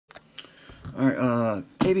Alright,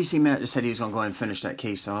 ABC Matt just said he was going to go ahead and finish that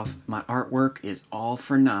case off. My artwork is all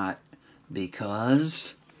for naught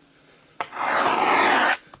because...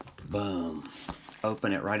 boom.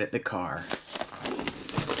 Open it right at the car.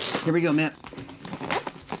 Here we go, Matt.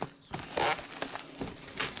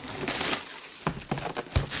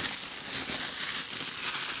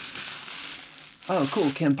 Oh,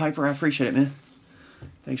 cool, Ken Piper. I appreciate it, man.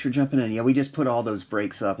 Thanks for jumping in. Yeah, we just put all those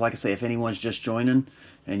breaks up. Like I say, if anyone's just joining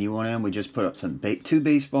and you want in, we just put up some two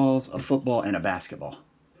baseballs, a football, and a basketball.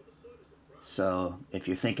 So if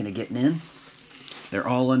you're thinking of getting in, they're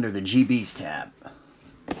all under the GBs tab.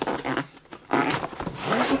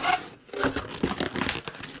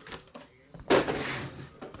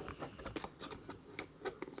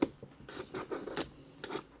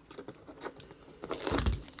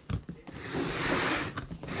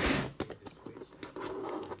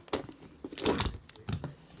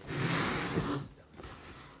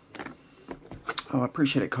 Oh, I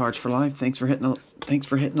appreciate it, Cards for Life. Thanks for hitting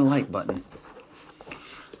the like button.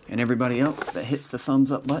 And everybody else that hits the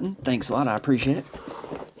thumbs up button, thanks a lot. I appreciate it.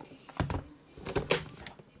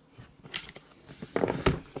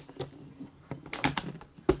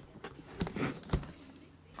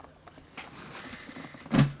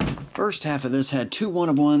 First half of this had 2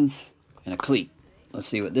 one-of-ones and a cleat. Let's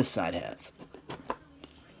see what this side has.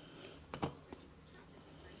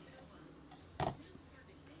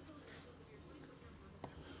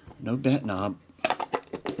 No bat knob.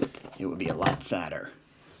 It would be a lot fatter.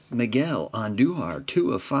 Miguel Andujar,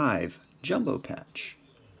 2 of 5, jumbo patch.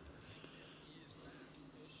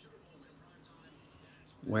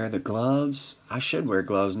 Wear the gloves. I should wear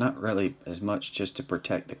gloves, not really as much just to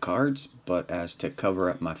protect the cards, but as to cover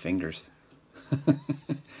up my fingers.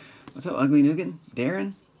 What's up, Ugly Nugan?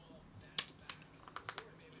 Darren?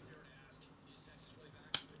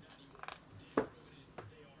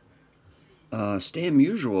 Stam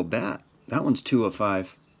Usual bat. That one's 2 of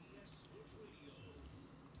 5.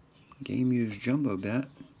 Game used jumbo bat.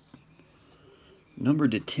 Number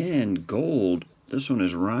to 10, gold. This one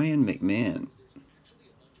is Ryan McMahon.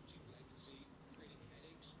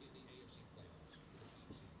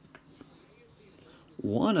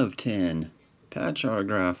 One of 10, patch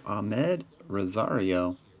autograph, Ahmed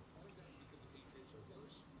Rosario.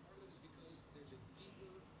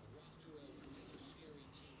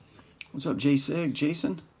 What's up, J-Sig?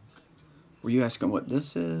 Jason? Were you asking what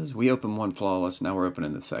this is? We opened one flawless, now we're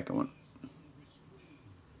opening the second one.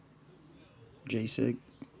 J-Sig.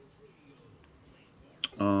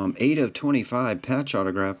 8 of 25, patch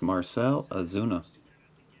autograph, Marcel Azuna.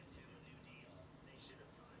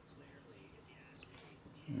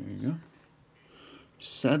 There you go.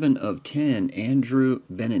 7 of 10, Andrew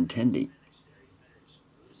Benintendi.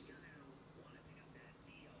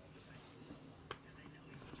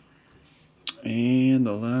 And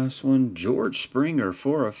the last one, George Springer,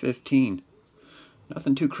 4 of 15.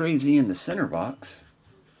 Nothing too crazy in the center box.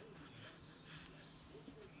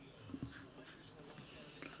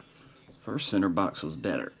 First center box was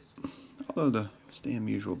better, although the Stam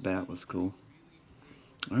Usual bat was cool.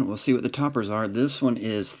 All right, we'll see what the toppers are. This one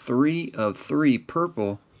is 3 of 3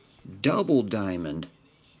 purple, double diamond,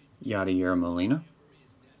 Yadier Molina.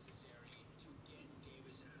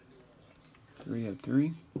 3 of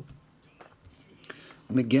 3.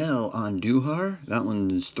 Miguel Andujar, that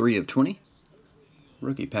one's 3 of 20.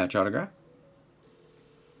 Rookie patch autograph.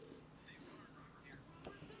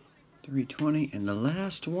 320, and the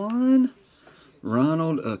last one,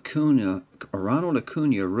 Ronald Acuna,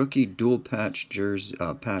 rookie dual patch jersey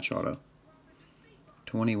patch auto.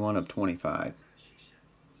 21 of 25.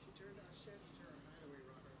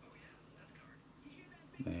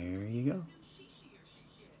 There you go.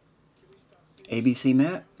 ABC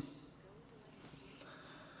Matt.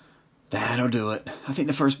 That'll do it. I think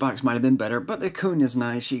the first box might have been better, but the Acuna's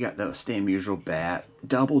nice. You got the Stam Usual bat,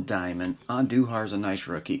 double diamond. Andujar's a nice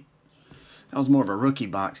rookie. That was more of a rookie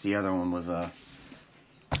box. The other one was a...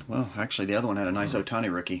 well, actually, the other one had a nice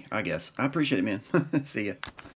Ohtani rookie, I guess. I appreciate it, man. See ya.